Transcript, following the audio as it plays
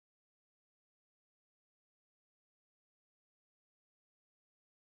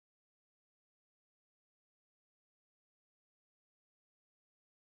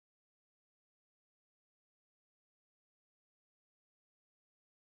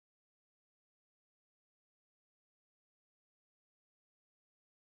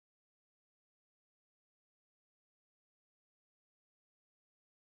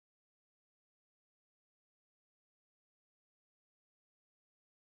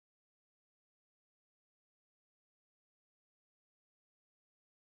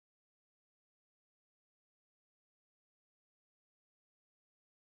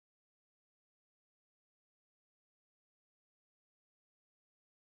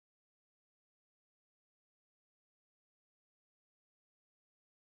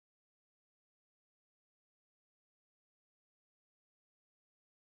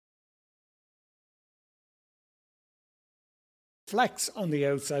reflects on the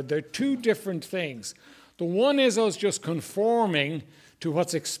outside. They're two different things. The one is us just conforming to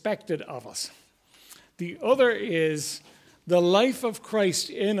what's expected of us. The other is the life of Christ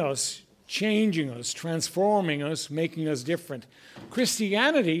in us, changing us, transforming us, making us different.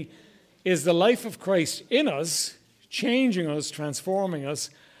 Christianity is the life of Christ in us, changing us, transforming us.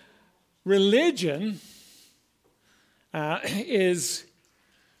 Religion is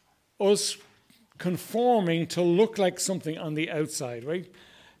us conforming to look like something on the outside, right?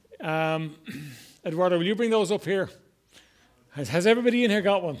 Eduardo, will you bring those up here? Has everybody in here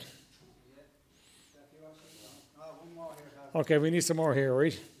got one? Okay, we need some more here,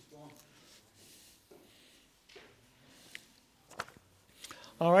 right?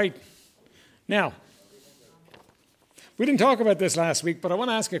 All right. Now, we didn't talk about this last week, but I want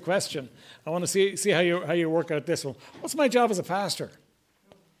to ask a question. I want to see how you work out this one. What's my job as a pastor?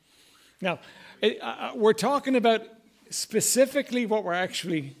 Now, we're talking about specifically what we're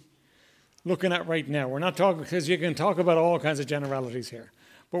actually looking at right now. We're not talking, because you can talk about all kinds of generalities here,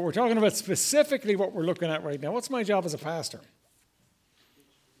 but we're talking about specifically what we're looking at right now. What's my job as a pastor?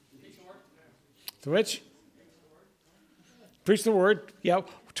 To which? Preach the word. Yeah.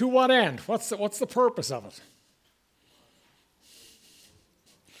 To what end? What's the purpose of it?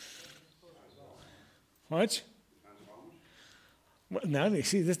 What? Well, now you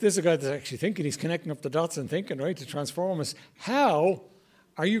see, this is a guy that's actually thinking. He's connecting up the dots and thinking, right, to transform us. How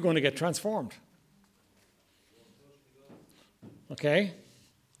are you going to get transformed? Okay?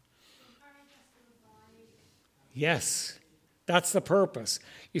 Yes, that's the purpose.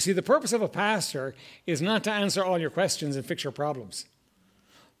 You see, the purpose of a pastor is not to answer all your questions and fix your problems.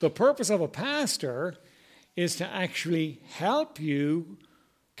 The purpose of a pastor is to actually help you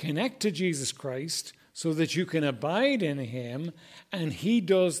connect to Jesus Christ so that you can abide in him and he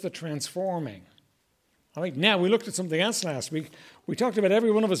does the transforming. All right, now we looked at something else last week. We talked about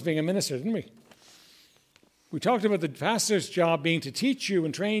every one of us being a minister, didn't we? We talked about the pastor's job being to teach you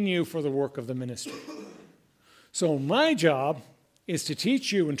and train you for the work of the ministry. So my job is to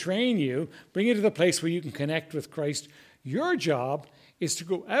teach you and train you, bring you to the place where you can connect with Christ. Your job is to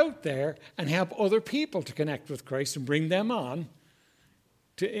go out there and help other people to connect with Christ and bring them on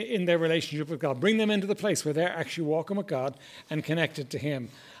in their relationship with God. Bring them into the place where they're actually walking with God and connected to him.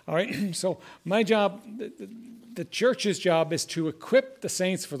 All right, so my job, the church's job, is to equip the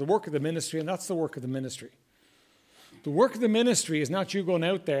saints for the work of the ministry, and that's the work of the ministry. The work of the ministry is not you going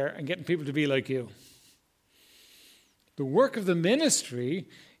out there and getting people to be like you. The work of the ministry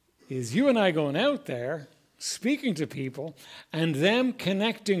is you and I going out there, speaking to people, and them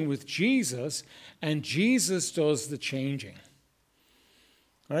connecting with Jesus, and Jesus does the changing.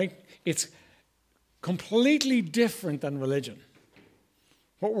 Right? It's completely different than religion.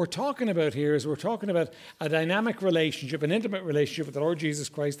 What we're talking about here is we're talking about a dynamic relationship, an intimate relationship with the Lord Jesus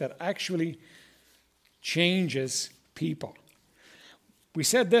Christ that actually changes people. We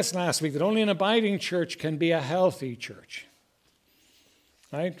said this last week, that only an abiding church can be a healthy church.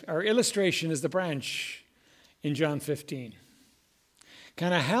 Right? Our illustration is the branch in John 15.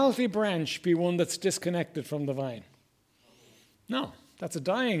 Can a healthy branch be one that's disconnected from the vine? No. That's a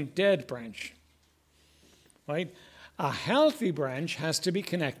dying, dead branch, right? A healthy branch has to be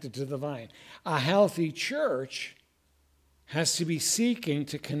connected to the vine. A healthy church has to be seeking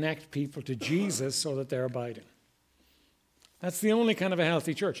to connect people to Jesus so that they're abiding. That's the only kind of a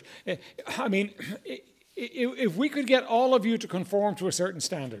healthy church. I mean, if we could get all of you to conform to a certain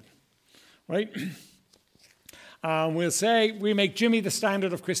standard, right? We'll say we make Jimmy the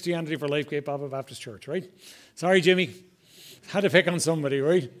standard of Christianity for Lifegate Bible Baptist Church, right? Sorry, Jimmy. Had to pick on somebody,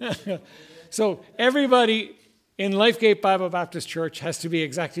 right? So everybody in Lifegate Bible Baptist Church has to be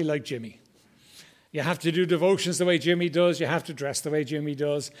exactly like Jimmy. You have to do devotions the way Jimmy does. You have to dress the way Jimmy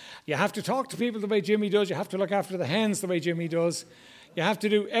does. You have to talk to people the way Jimmy does. You have to look after the hens the way Jimmy does. You have to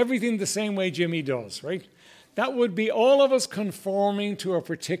do everything the same way Jimmy does, right? That would be all of us conforming to a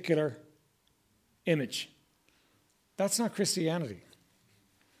particular image. That's not Christianity.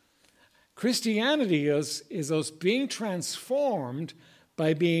 Christianity is us being transformed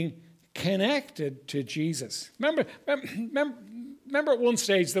by being connected to Jesus. Remember at one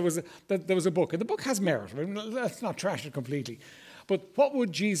stage there was a book, and the book has merit. I mean, let's not trash it completely. But what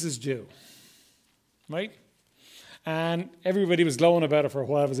would Jesus do? Right? And everybody was glowing about it for a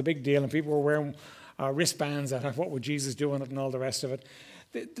while. It was a big deal, and people were wearing wristbands and what would Jesus do on it and all the rest of it.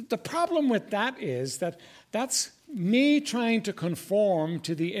 The problem with that is that that's me trying to conform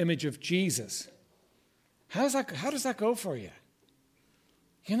to the image of Jesus. How does that go for you?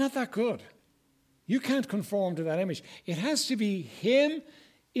 You're not that good. You can't conform to that image. It has to be him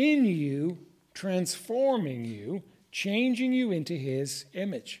in you, transforming you, changing you into his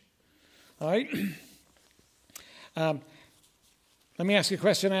image. All right? Let me ask you a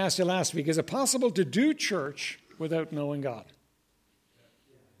question I asked you last week. Is it possible to do church without knowing God?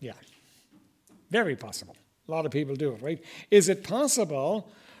 Yeah. Very possible. A lot of people do it, right? Is it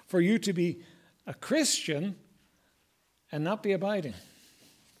possible for you to be a Christian and not be abiding?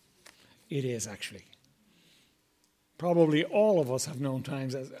 It is, actually. Probably all of us have known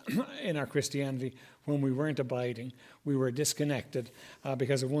times in our Christianity when we weren't abiding. We were disconnected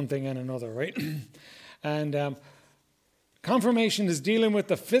because of one thing and another, right? And confirmation is dealing with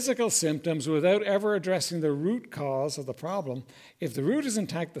the physical symptoms without ever addressing the root cause of the problem. If the root is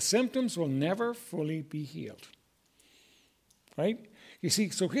intact, the symptoms will never fully be healed. Right? You see,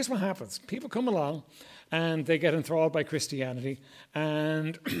 so here's what happens. People come along and they get enthralled by Christianity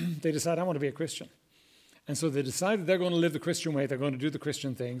and they decide, I want to be a Christian. And so they decide that they're going to live the Christian way, they're going to do the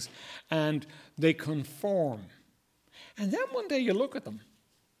Christian things, and they conform. And then one day you look at them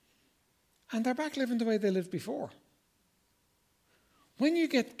and they're back living the way they lived before. When you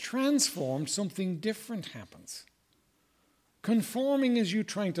get transformed, something different happens. Conforming is you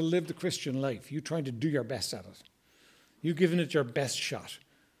trying to live the Christian life. You trying to do your best at it. You giving it your best shot.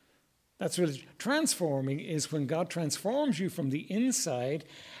 That's what transforming is, when God transforms you from the inside.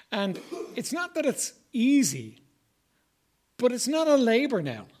 And it's not that it's easy, but it's not a labor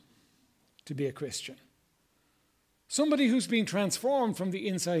now to be a Christian. Somebody who's being transformed from the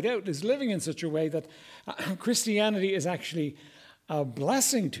inside out is living in such a way that Christianity is actually a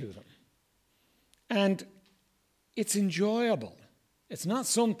blessing to them. And it's enjoyable. It's not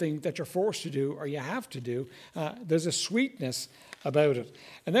something that you're forced to do or you have to do. There's a sweetness about it.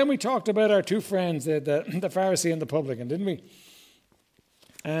 And then we talked about our two friends, the Pharisee and the publican, didn't we?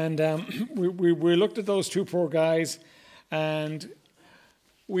 And we looked at those two poor guys, and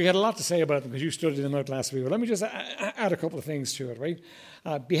we had a lot to say about them because you studied them out last week. But let me just add a couple of things to it,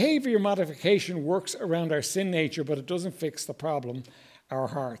 right? Behavior modification works around our sin nature, but it doesn't fix the problem, our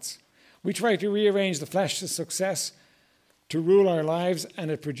hearts. We try to rearrange the flesh's success to rule our lives,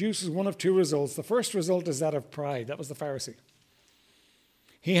 and it produces one of two results. The first result is that of pride. That was the Pharisee.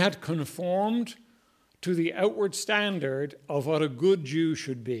 He had conformed to the outward standard of what a good Jew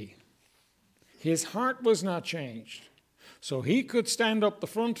should be. His heart was not changed. So he could stand up the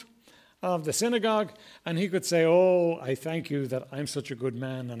front of the synagogue and he could say, oh, I thank you that I'm such a good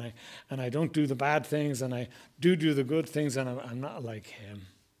man, and I don't do the bad things, and I do the good things, and I'm not like him.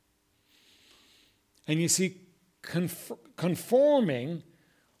 And you see, conforming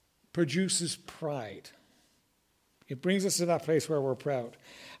produces pride. It brings us to that place where we're proud.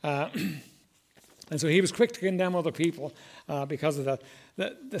 And so he was quick to condemn other people because of that.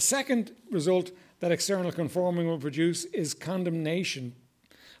 The second result that external conforming will produce is condemnation.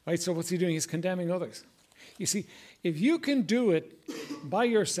 Right? So what's he doing? He's condemning others. You see, if you can do it by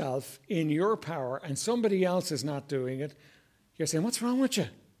yourself in your power and somebody else is not doing it, you're saying, what's wrong with you?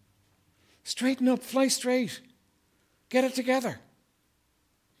 Straighten up, fly straight. Get it together.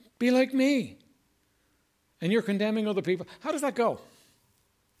 Be like me. And you're condemning other people. How does that go?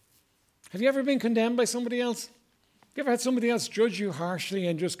 Have you ever been condemned by somebody else? Have you ever had somebody else judge you harshly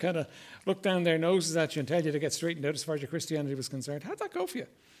and just kind of look down their noses at you and tell you to get straightened out as far as your Christianity was concerned? How'd that go for you?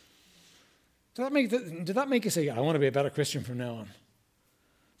 Did that make you say, I want to be a better Christian from now on?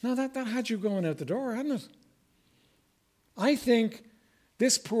 No, that had you going out the door, hadn't it? I think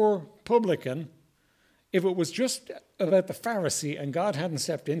this poor publican, if it was just about the Pharisee and God hadn't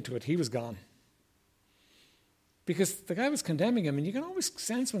stepped into it, he was gone. Because the guy was condemning him, and you can always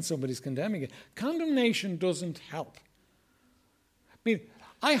sense when somebody's condemning you. Condemnation doesn't help. I mean,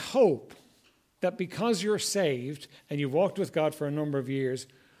 I hope that because you're saved and you've walked with God for a number of years,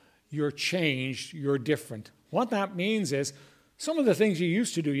 you're changed, you're different. What that means is some of the things you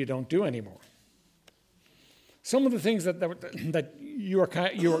used to do, you don't do anymore. Some of the things that you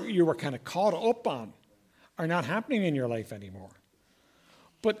were kind of caught up on are not happening in your life anymore.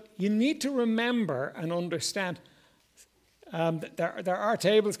 But you need to remember and understand there are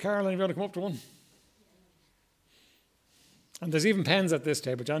tables, Caroline, if you want to come up to one. And there's even pens at this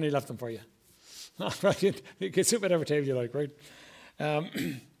table. Johnny left them for you. Right? You can sit whatever table you like, right?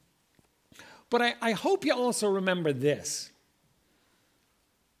 But I hope you also remember this,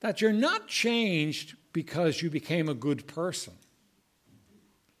 that you're not changed because you became a good person.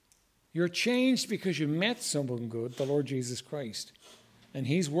 You're changed because you met someone good, the Lord Jesus Christ. And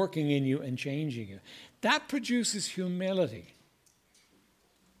he's working in you and changing you. That produces humility.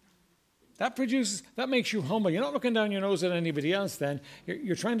 That makes you humble. You're not looking down your nose at anybody else then.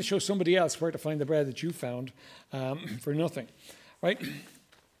 You're trying to show somebody else where to find the bread that you found for nothing. Right?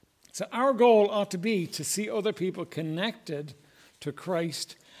 So our goal ought to be to see other people connected to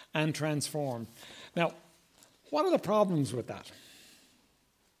Christ and transformed. Now, what are the problems with that?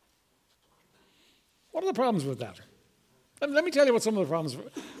 What are the problems with that? Let me tell you what some of the problems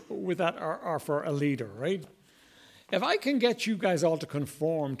with that are for a leader, right? If I can get you guys all to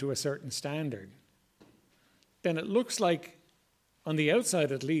conform to a certain standard, then it looks like, on the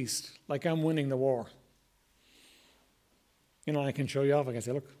outside at least, like I'm winning the war. You know, I can show you off. I can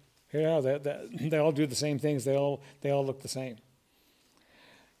say, look, here they all do the same things. They all look the same.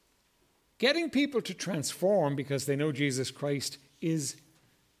 Getting people to transform because they know Jesus Christ is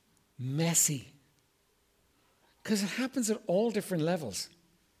messy. Because it happens at all different levels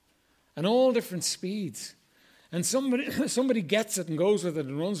and all different speeds. And somebody gets it and goes with it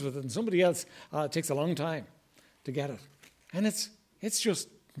and runs with it, and somebody else takes a long time to get it. And it's just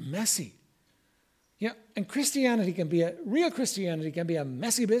messy. Yeah, and real Christianity can be a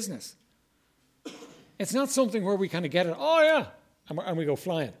messy business. It's not something where we kind of get it, oh yeah, and we go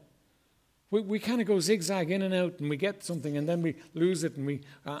flying. We kind of go zigzag in and out, and we get something, and then we lose it, and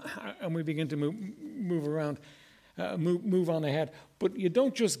we begin to move around. Move on ahead. But you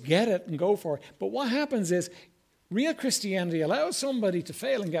don't just get it and go for it. But what happens is real Christianity allows somebody to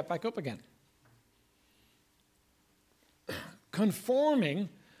fail and get back up again. Conforming,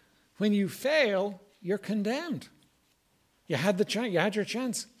 when you fail, you're condemned. You had your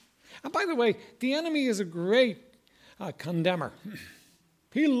chance. And by the way, the enemy is a great condemner.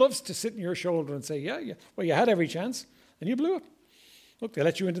 He loves to sit on your shoulder and say, yeah, well, you had every chance and you blew it. Look, they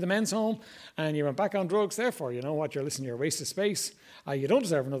let you into the men's home and you went back on drugs. Therefore, you know what? You're a waste of space. You don't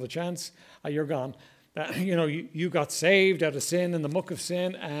deserve another chance. You're gone. You got saved out of sin and the muck of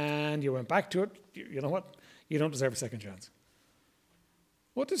sin and you went back to it. You know what? You don't deserve a second chance.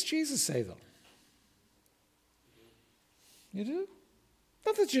 What does Jesus say, though? You do?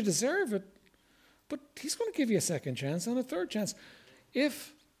 Not that you deserve it, but he's going to give you a second chance and a third chance.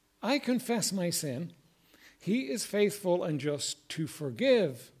 If I confess my sin, he is faithful and just to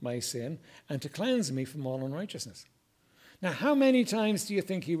forgive my sin and to cleanse me from all unrighteousness. Now, how many times do you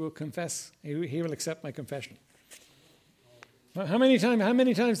think he will confess? He will accept my confession. How many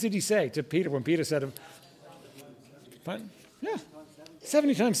times did he say to Peter when Peter said to him? Yeah,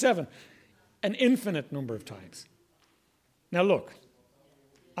 70 times 7. An infinite number of times. Now look,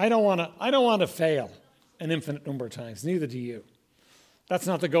 I don't want to fail an infinite number of times. Neither do you. That's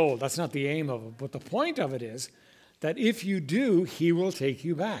not the goal. That's not the aim of it. But the point of it is that if you do, he will take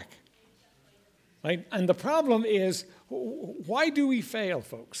you back. Right? And the problem is, why do we fail,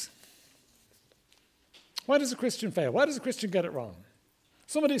 folks? Why does a Christian fail? Why does a Christian get it wrong?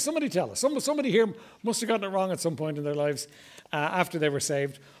 Somebody tell us. Somebody here must have gotten it wrong at some point in their lives after they were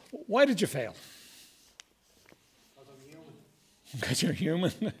saved. Why did you fail? Because I'm human. Because you're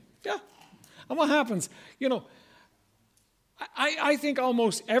human? Yeah. And what happens? You know, I think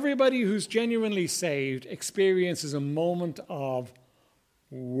almost everybody who's genuinely saved experiences a moment of,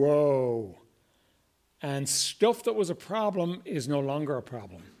 whoa. And stuff that was a problem is no longer a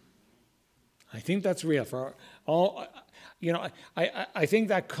problem. I think that's real. For all, you know, I think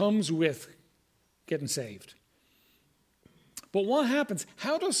that comes with getting saved. But what happens?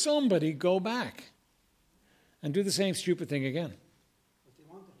 How does somebody go back and do the same stupid thing again? But they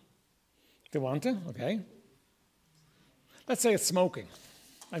want it. They want to? Okay. Let's say it's smoking.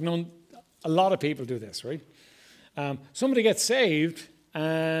 I've known a lot of people do this, right? Somebody gets saved,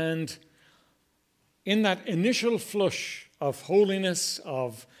 and in that initial flush of holiness,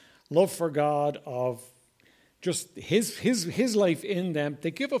 of love for God, of just his life in them,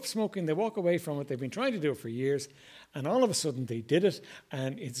 they give up smoking, they walk away from it, they've been trying to do it for years, and all of a sudden they did it,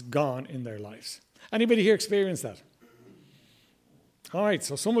 and it's gone in their lives. Anybody here experienced that? All right,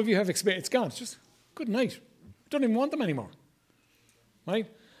 so some of you have experienced, it's gone, it's just good night. Don't even want them anymore. Right?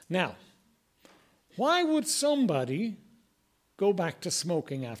 Now, why would somebody go back to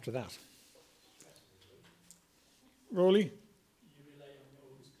smoking after that? Rolly?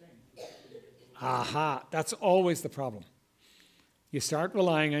 Aha, that's always the problem. You start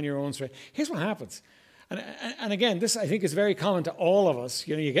relying on your own strength. Here's what happens. And again, this I think is very common to all of us.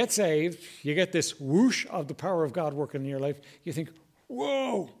 You know, you get saved, you get this whoosh of the power of God working in your life. You think,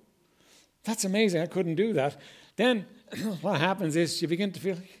 whoa, that's amazing. I couldn't do that. Then what happens is you begin to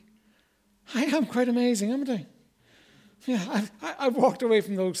feel, I am quite amazing, haven't I? Yeah, I've walked away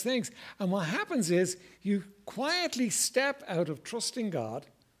from those things. And what happens is you quietly step out of trusting God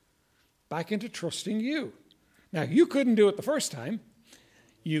back into trusting you. Now, you couldn't do it the first time.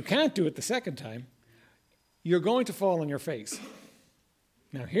 You can't do it the second time. You're going to fall on your face.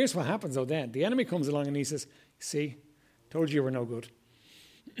 Now, here's what happens, though, then. The enemy comes along and he says, see, told you were no good.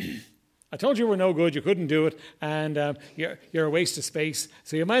 I told you we're no good, you couldn't do it, and you're a waste of space,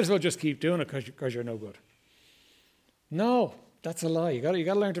 so you might as well just keep doing it because you're no good. No, that's a lie. You got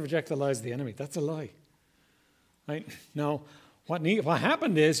to learn to reject the lies of the enemy. That's a lie. Right? No, what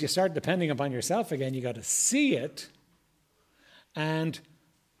happened is you start depending upon yourself again. You got to see it and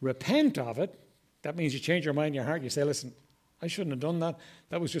repent of it. That means you change your mind in your heart. You say, listen, I shouldn't have done that.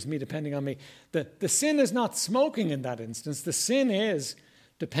 That was just me depending on me. The sin is not smoking in that instance. The sin is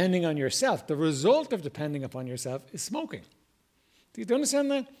depending on yourself. The result of depending upon yourself is smoking. Do you understand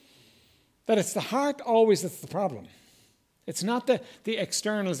that? That it's the heart always that's the problem. It's not the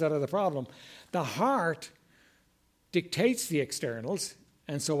externals that are the problem. The heart dictates the externals,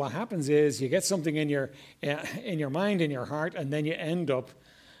 and so what happens is you get something in your mind, in your heart, and then you end up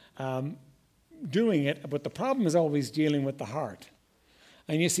doing it. But the problem is always dealing with the heart.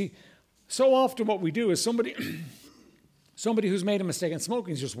 And you see, so often what we do is somebody who's made a mistake, and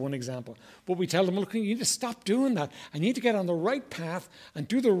smoking is just one example, but we tell them, look, you need to stop doing that. I need to get on the right path and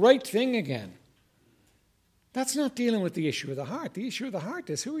do the right thing again. That's not dealing with the issue of the heart. The issue of the heart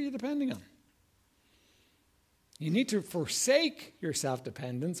is, who are you depending on? You need to forsake your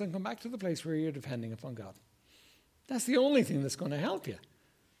self-dependence and come back to the place where you're depending upon God. That's the only thing that's going to help you.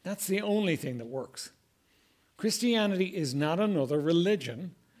 That's the only thing that works. Christianity is not another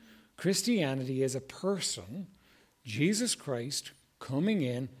religion. Christianity is a person, Jesus Christ, coming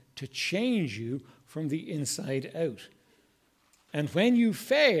in to change you from the inside out. And when you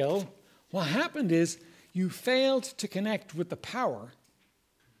fail, what happened is you failed to connect with the power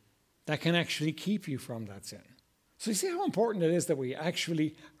that can actually keep you from that sin. So you see how important it is that we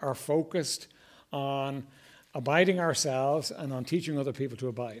actually are focused on abiding ourselves and on teaching other people to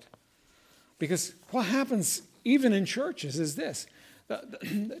abide. Because what happens even in churches is this.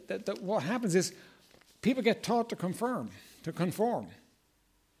 That what happens is people get taught to conform.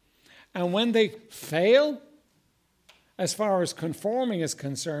 And when they fail, as far as conforming is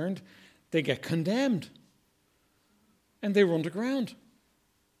concerned, they get condemned. And they run to ground.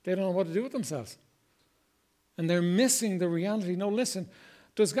 They don't know what to do with themselves. And they're missing the reality. No, listen,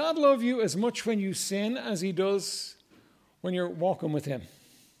 does God love you as much when you sin as he does when you're walking with him?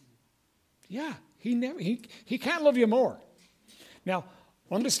 Yeah, he can't love you more. Now,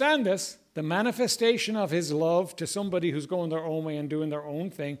 understand this. The manifestation of his love to somebody who's going their own way and doing their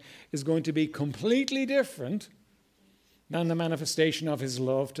own thing is going to be completely different than the manifestation of his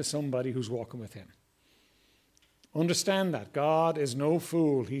love to somebody who's walking with him. Understand that. God is no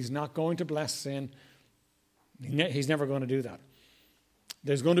fool. He's not going to bless sin. He's never going to do that.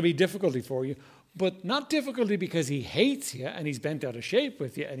 There's going to be difficulty for you, but not difficulty because he hates you and he's bent out of shape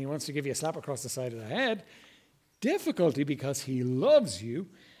with you and he wants to give you a slap across the side of the head. Difficulty because he loves you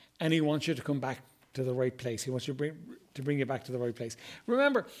and he wants you to come back to the right place. He wants you to bring you back to the right place.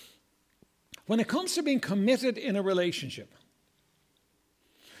 Remember, when it comes to being committed in a relationship,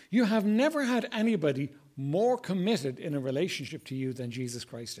 you have never had anybody more committed in a relationship to you than Jesus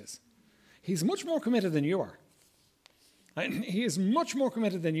Christ is. He's much more committed than you are. He is much more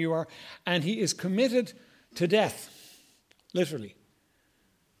committed than you are, and he is committed to death, literally.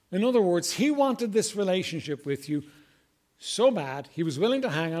 In other words, he wanted this relationship with you so bad, he was willing to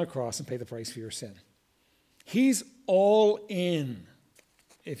hang on a cross and pay the price for your sin. He's all in,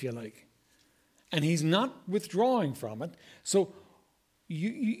 if you like. And he's not withdrawing from it. So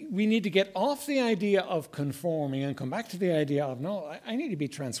we need to get off the idea of conforming and come back to the idea of, no, I need to be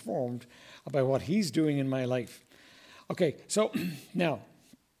transformed by what he's doing in my life. Okay, so now,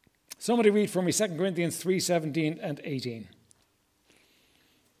 somebody read for me 2 Corinthians 3:17 and 18.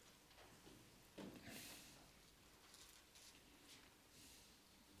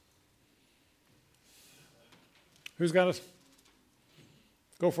 Who's got it?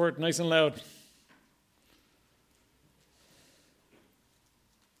 Go for it, nice and loud.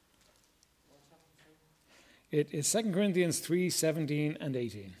 It is 2 Corinthians 3:17 and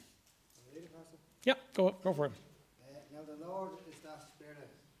 18. Yeah, go for it. Now the Lord is that Spirit,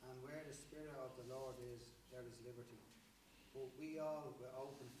 and where the Spirit of the Lord is, there is liberty. But we all, with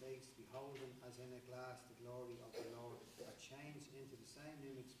open face, beholding as in a glass the glory of the Lord, are changed into the same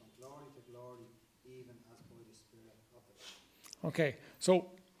image from glory to glory, even as by the Spirit of the Lord. Okay,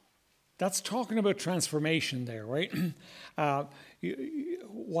 so that's talking about transformation there, right?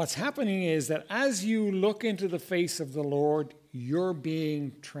 What's happening is that as you look into the face of the Lord, you're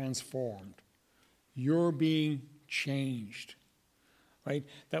being transformed. You're being changed, right?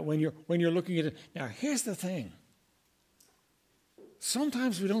 That when you're looking at it. Now, here's the thing.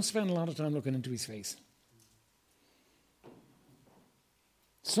 Sometimes we don't spend a lot of time looking into his face.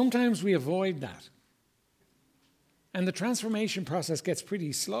 Sometimes we avoid that. And the transformation process gets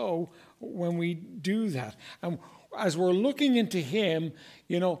pretty slow when we do that. And as we're looking into him,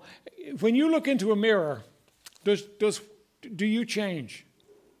 when you look into a mirror, do you change?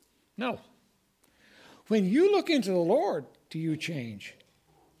 No. When you look into the Lord, do you change?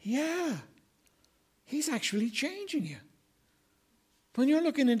 Yeah. He's actually changing you. When you're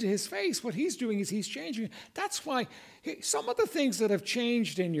looking into his face, what he's doing is he's changing you. That's why some of the things that have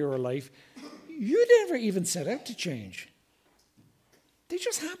changed in your life, you never even set out to change. They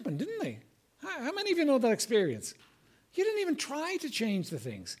just happened, didn't they? How many of you know that experience? You didn't even try to change the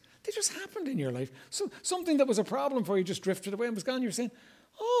things. They just happened in your life. So something that was a problem for you just drifted away and was gone. You're saying,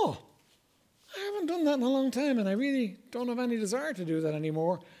 oh, I haven't done that in a long time, and I really don't have any desire to do that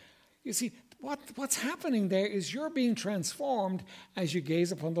anymore. You see, what's happening there is you're being transformed as you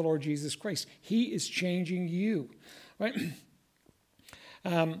gaze upon the Lord Jesus Christ. He is changing you, right?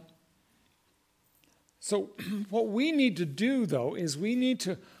 So what we need to do, though, is we need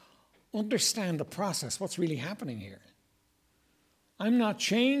to understand the process, what's really happening here. I'm not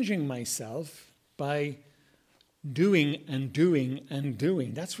changing myself by doing and doing and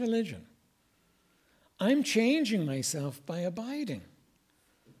doing. That's religion. I'm changing myself by abiding,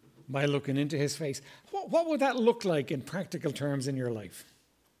 by looking into his face. What would that look like in practical terms in your life?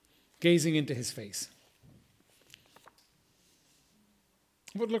 Gazing into his face.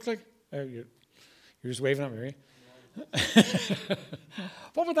 What would it look like? You're just waving at me, right?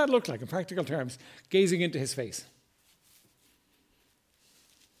 What would that look like in practical terms? Gazing into his face.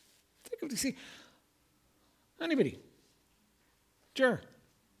 Think of it. See, anybody? Sure.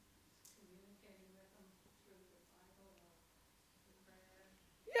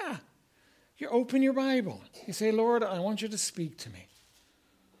 Yeah. You open your Bible. You say, Lord, I want you to speak to me.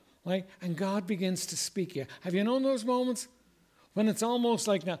 Right? And God begins to speak to you. Have you known those moments? When it's almost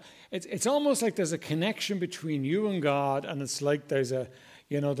like now, it's almost like there's a connection between you and God, and it's like there's a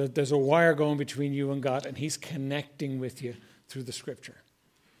wire going between you and God, and he's connecting with you through the scripture.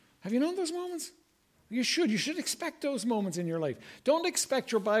 Have you known those moments? You should. You should expect those moments in your life. Don't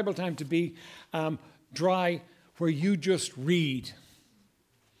expect your Bible time to be dry where you just read.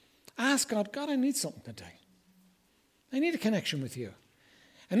 Ask God, God, I need something today. I need a connection with you.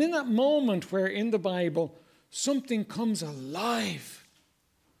 And in that moment where in the Bible something comes alive,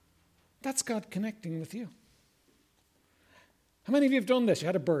 that's God connecting with you. How many of you have done this? You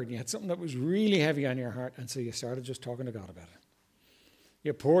had a burden. You had something that was really heavy on your heart, and so you started just talking to God about it.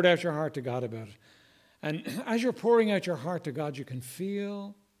 You poured out your heart to God about it. And as you're pouring out your heart to God, you can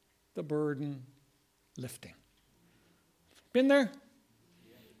feel the burden lifting. Been there?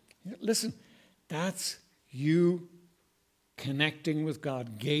 Listen, that's you connecting with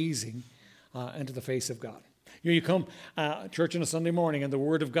God, gazing into the face of God. You come to church on a Sunday morning and the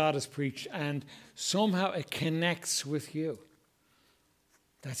Word of God is preached, and somehow it connects with you.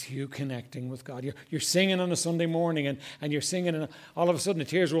 That's you connecting with God. You're singing on a Sunday morning, and you're singing, and all of a sudden the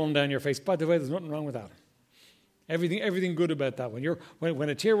tears rolling down your face. By the way, there's nothing wrong with that. Everything good about that. When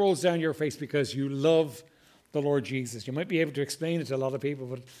a tear rolls down your face because you love the Lord Jesus. You might be able to explain it to a lot of people,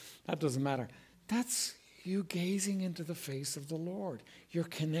 but that doesn't matter. That's you gazing into the face of the Lord. You're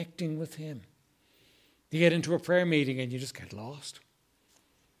connecting with him. You get into a prayer meeting and you just get lost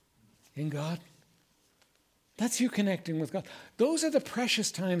in God. That's you connecting with God. Those are the precious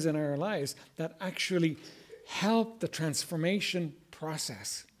times in our lives that actually help the transformation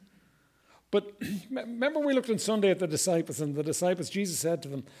process. But remember we looked on Sunday at the disciples, and the disciples, Jesus said to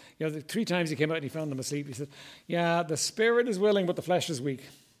them, 3 times he came out and he found them asleep. He said, yeah, the spirit is willing, but the flesh is weak.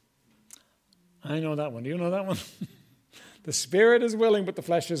 I know that one. Do you know that one? The spirit is willing, but the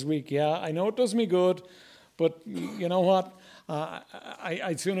flesh is weak. Yeah, I know it does me good, but you know what?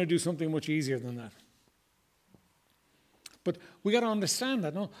 I'd sooner do something much easier than that. But we got to understand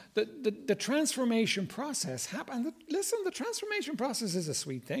that, no? The transformation process happens. Listen, the transformation process is a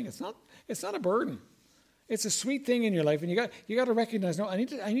sweet thing. It's not a burden. It's a sweet thing in your life, and you got to recognize, no, I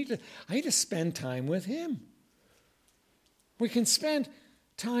need to spend time with him. We can spend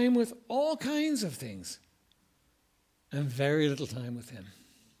time with all kinds of things and very little time with him.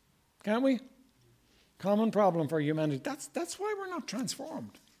 Can't we? Common problem for humanity. That's why we're not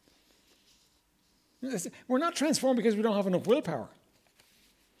transformed. We're not transformed because we don't have enough willpower.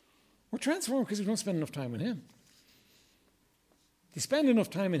 We're transformed because we don't spend enough time with him. If you spend enough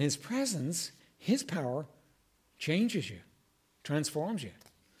time in his presence, his power changes you, transforms you.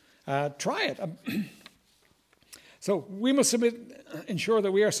 Try it. So we must ensure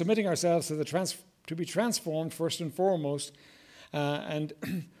that we are submitting ourselves to be transformed first and foremost, and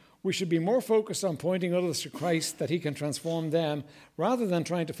we should be more focused on pointing others to Christ that he can transform them rather than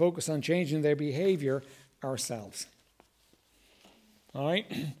trying to focus on changing their behavior ourselves. All right?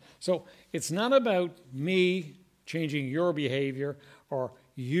 So it's not about me changing your behavior or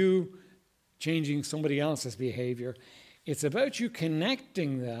you changing somebody else's behavior. It's about you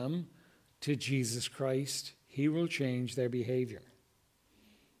connecting them to Jesus Christ. He will change their behavior.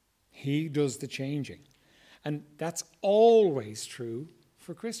 He does the changing. And that's always true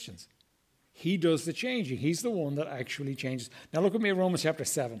for Christians. He does the changing. He's the one that actually changes. Now look at me at Romans chapter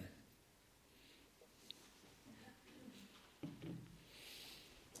 7.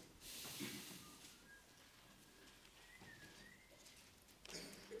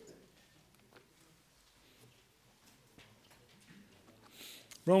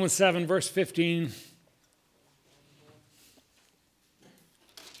 Romans 7, verse 15.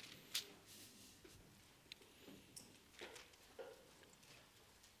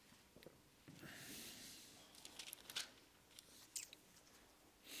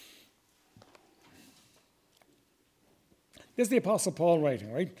 This is the Apostle Paul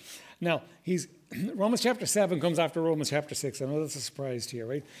writing, right? Now, Romans chapter 7 comes after Romans chapter 6. I know that's a surprise to you,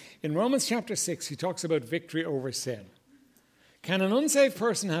 right? In Romans chapter 6, he talks about victory over sin. Can an unsaved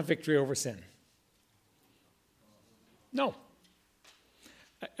person have victory over sin? No.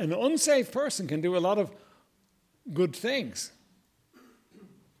 An unsaved person can do a lot of good things.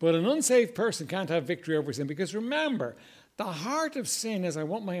 But an unsaved person can't have victory over sin because remember, the heart of sin is I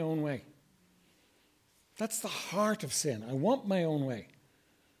want my own way. That's the heart of sin. I want my own way.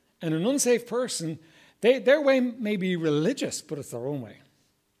 And an unsaved person, their way may be religious, but it's their own way.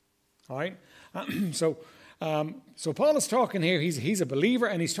 All right? So Paul is talking here. He's a believer,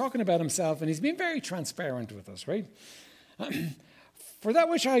 and he's talking about himself, and he's being very transparent with us, right? For that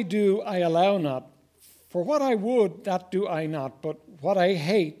which I do, I allow not. For what I would, that do I not. But what I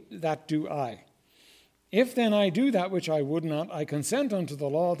hate, that do I. If then I do that which I would not, I consent unto the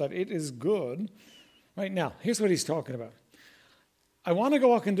law that it is good. Right now, here's what he's talking about. I want to go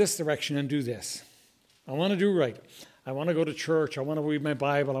walk in this direction and do this. I want to do right. I want to go to church. I want to read my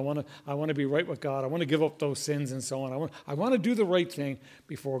Bible. I want to be right with God. I want to give up those sins and so on. I want to do the right thing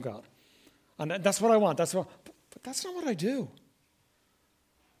before God. And that's what I want. But that's not what I do.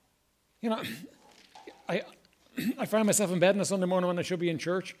 You know, I find myself in bed on a Sunday morning when I should be in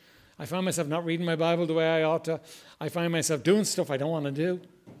church. I find myself not reading my Bible the way I ought to. I find myself doing stuff I don't want to do.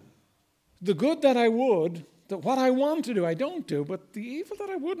 The good that I would, that what I want to do, I don't do, but the evil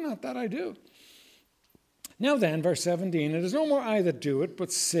that I would not, that I do. Now then, verse 17, it is no more I that do it,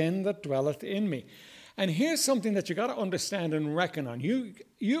 but sin that dwelleth in me. And here's something that you got to understand and reckon on.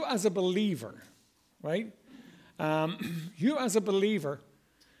 You as a believer, right? You as a believer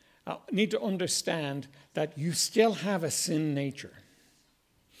need to understand that you still have a sin nature.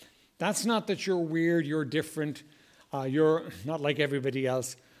 That's not that you're weird, you're different, you're not like everybody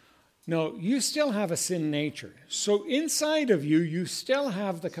else. No, you still have a sin nature. So inside of you, you still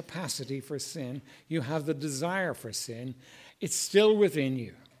have the capacity for sin. You have the desire for sin. It's still within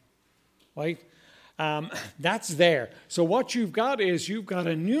you, right? That's there. So what you've got is you've got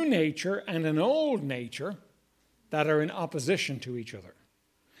a new nature and an old nature that are in opposition to each other.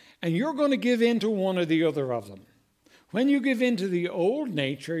 And you're going to give in to one or the other of them. When you give in to the old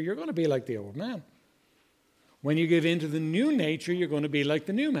nature, you're going to be like the old man. When you give in to the new nature, you're going to be like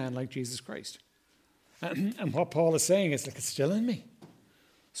the new man, like Jesus Christ. And what Paul is saying is, like, it's still in me.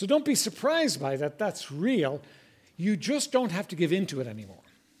 So don't be surprised by that. That's real. You just don't have to give in to it anymore.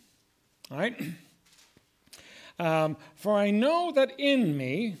 All right? For I know that in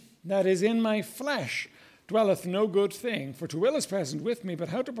me, that is in my flesh, dwelleth no good thing. For to will is present with me, but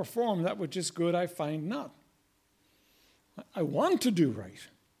how to perform that which is good I find not. I want to do right.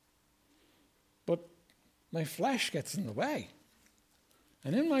 My flesh gets in the way.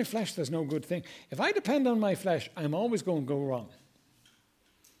 And in my flesh, there's no good thing. If I depend on my flesh, I'm always going to go wrong.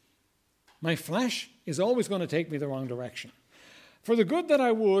 My flesh is always going to take me the wrong direction. For the good that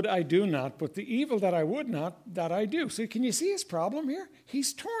I would, I do not, but the evil that I would not, that I do. So can you see his problem here?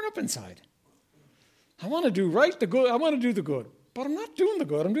 He's torn up inside. I want to do right, the good. I want to do the good. But I'm not doing the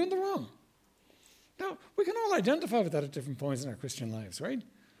good. I'm doing the wrong. Now, we can all identify with that at different points in our Christian lives, right?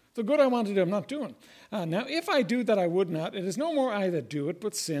 The good I want to do, I'm not doing. Now, if I do that I would not, it is no more I that do it,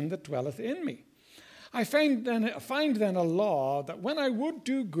 but sin that dwelleth in me. I find then a law that when I would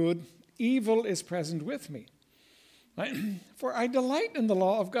do good, evil is present with me. Right? For I delight in the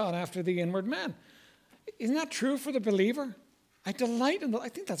law of God after the inward man. Isn't that true for the believer? I delight in I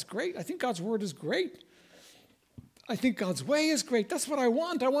think that's great. I think God's word is great. I think God's way is great. That's what I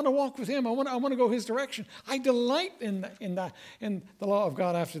want. I want to walk with him. I want to go his direction. I delight in the law of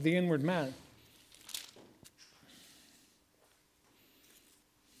God after the inward man.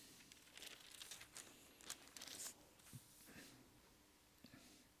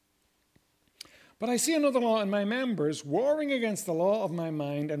 But I see another law in my members, warring against the law of my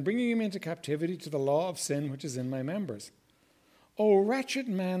mind and bringing me into captivity to the law of sin which is in my members. O wretched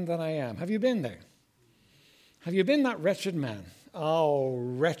man that I am. Have you been there? Have you been that wretched man? Oh,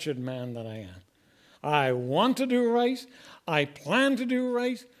 wretched man that I am. I want to do right. I plan to do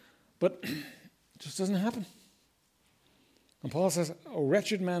right. But it just doesn't happen. And Paul says, oh,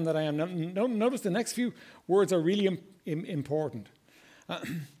 wretched man that I am. Now, notice the next few words are really important.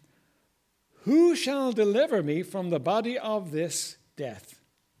 Who shall deliver me from the body of this death?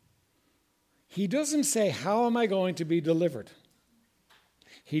 He doesn't say, how am I going to be delivered?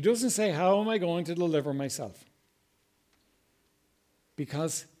 He doesn't say, how am I going to deliver myself?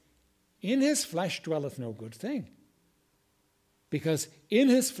 Because in his flesh dwelleth no good thing. Because in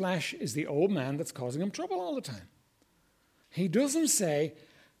his flesh is the old man that's causing him trouble all the time. He doesn't say,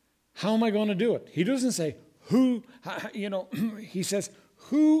 how am I going to do it? He doesn't say, who, he says,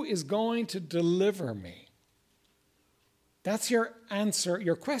 who is going to deliver me? That's your answer.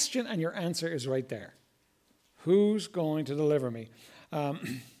 Your question and your answer is right there. Who's going to deliver me?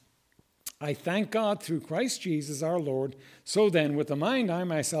 I thank God through Christ Jesus our Lord. So then, with the mind, I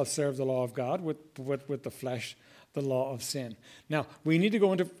myself serve the law of God, with the flesh, the law of sin. Now, we need to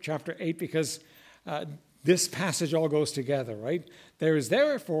go into chapter 8 because this passage all goes together, right? There is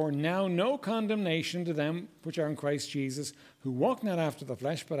therefore now no condemnation to them which are in Christ Jesus, who walk not after the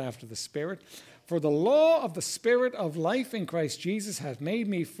flesh, but after the Spirit. For the law of the Spirit of life in Christ Jesus hath made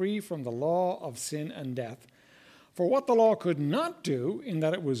me free from the law of sin and death. For what the law could not do, in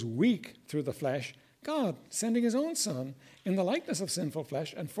that it was weak through the flesh, God, sending his own Son in the likeness of sinful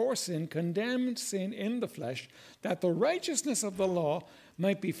flesh, and for sin, condemned sin in the flesh, that the righteousness of the law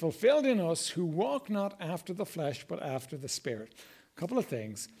might be fulfilled in us who walk not after the flesh, but after the Spirit. A couple of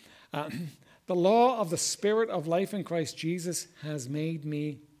things. The law of the Spirit of life in Christ Jesus has made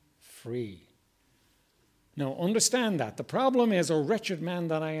me free. Now, understand that. The problem is, O wretched man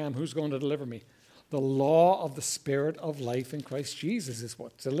that I am, who's going to deliver me? The law of the Spirit of life in Christ Jesus is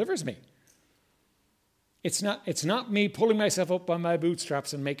what delivers me. It's not me pulling myself up by my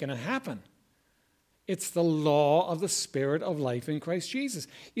bootstraps and making it happen. It's the law of the Spirit of life in Christ Jesus.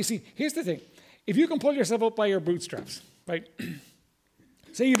 You see, here's the thing. If you can pull yourself up by your bootstraps, right?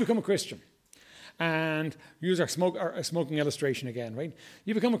 Say you become a Christian. And use our smoking illustration again, right?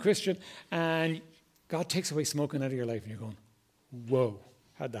 You become a Christian and God takes away smoking out of your life and you're going, whoa,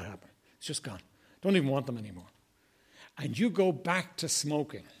 how'd that happen? It's just gone. Don't even want them anymore. And you go back to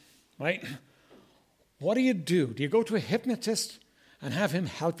smoking, right? What do? Do you go to a hypnotist and have him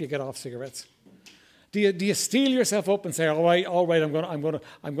help you get off cigarettes? Do you steel yourself up and say, all right, I'm going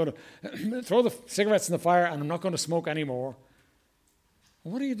to throw the cigarettes in the fire and I'm not going to smoke anymore?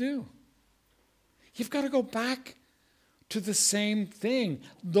 What do? You've got to go back to the same thing,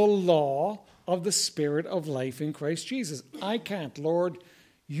 the law of the Spirit of life in Christ Jesus. I can't, Lord.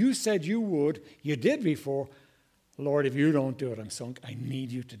 You said you would. You did before. Lord, if you don't do it, I'm sunk. I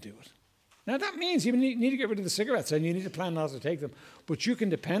need you to do it. Now, that means you need to get rid of the cigarettes and you need to plan not to take them. But you can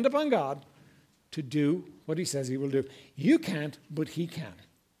depend upon God to do what he says he will do. You can't, but he can.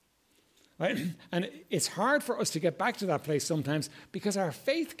 Right? And it's hard for us to get back to that place sometimes because our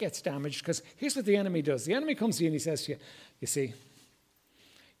faith gets damaged. Because here's what the enemy does. The enemy comes to you and he says to you, you see,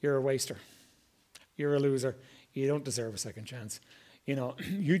 you're a waster. You're a loser. You don't deserve a second chance. You know,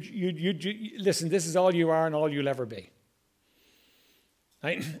 you listen, this is all you are and all you'll ever be.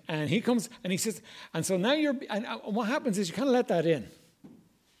 Right? And he comes and he says, and so now and what happens is you kind of let that in.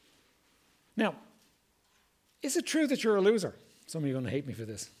 Now, is it true that you're a loser? Some of you are going to hate me for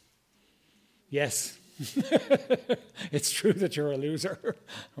this. Yes. It's true that you're a loser.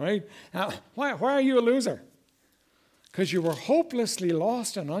 Right? Now, why are you a loser? Because you were hopelessly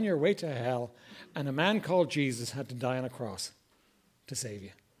lost and on your way to hell, and a man called Jesus had to die on a cross to save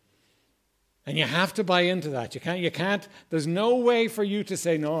you. And you have to buy into that. You can't, there's no way for you to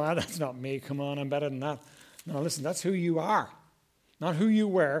say, no, that's not me. Come on, I'm better than that. No, listen, that's who you are. Not who you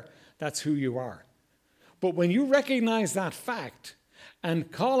were, that's who you are. But when you recognize that fact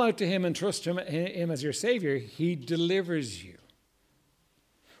and call out to him and trust him as your Savior, he delivers you.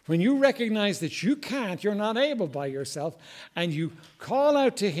 When you recognize that you can't, you're not able by yourself, and you call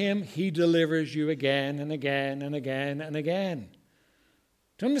out to him, he delivers you again and again and again and again.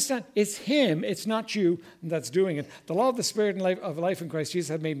 To understand, it's him, it's not you that's doing it. The law of the Spirit of life in Christ Jesus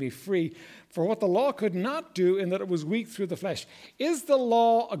had made me free for what the law could not do in that it was weak through the flesh. Is the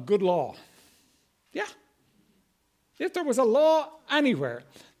law a good law? Yeah. If there was a law anywhere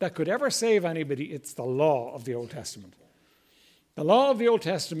that could ever save anybody, it's the law of the Old Testament. The law of the Old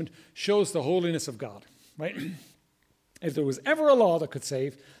Testament shows the holiness of God, right? If there was ever a law that could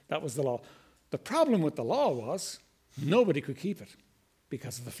save, that was the law. The problem with the law was nobody could keep it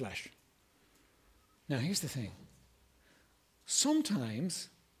because of the flesh. Now, here's the thing. Sometimes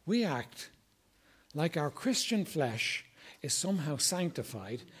we act like our Christian flesh is somehow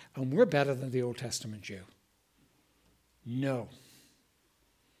sanctified and we're better than the Old Testament Jew. No.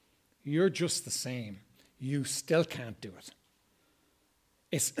 You're just the same. You still can't do it.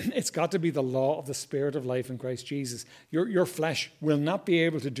 It's got to be the law of the Spirit of life in Christ Jesus. Your flesh will not be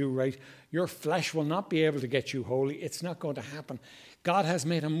able to do right. Your flesh will not be able to get you holy. It's not going to happen. God has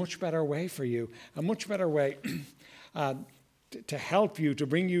made a much better way for you, a much better way to help you, to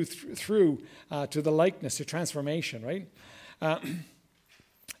bring you through to the likeness, to transformation, right?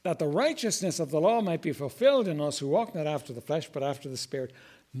 That the righteousness of the law might be fulfilled in us who walk not after the flesh, but after the Spirit.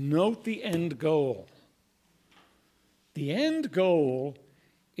 Note the end goal. The end goal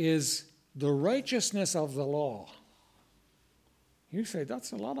is the righteousness of the law. You say,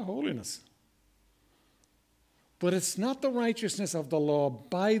 that's a lot of holiness. But it's not the righteousness of the law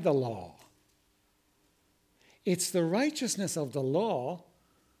by the law. It's the righteousness of the law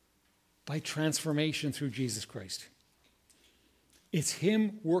by transformation through Jesus Christ. It's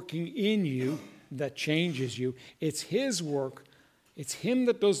him working in you that changes you. It's his work. It's him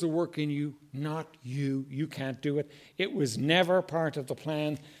that does the work in you, not you. You can't do it. It was never part of the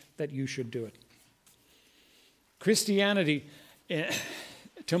plan that you should do it. Christianity,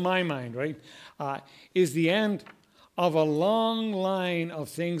 to my mind, right, is the end of a long line of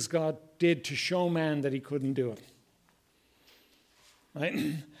things God did to show man that he couldn't do it.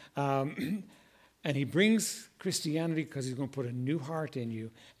 Right? And he brings Christianity because he's going to put a new heart in you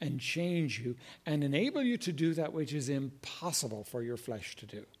and change you and enable you to do that which is impossible for your flesh to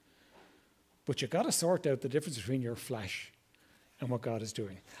do. But you've got to sort out the difference between your flesh and what God is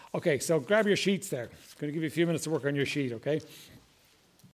doing. Okay, so grab your sheets there. I'm going to give you a few minutes to work on your sheet, okay?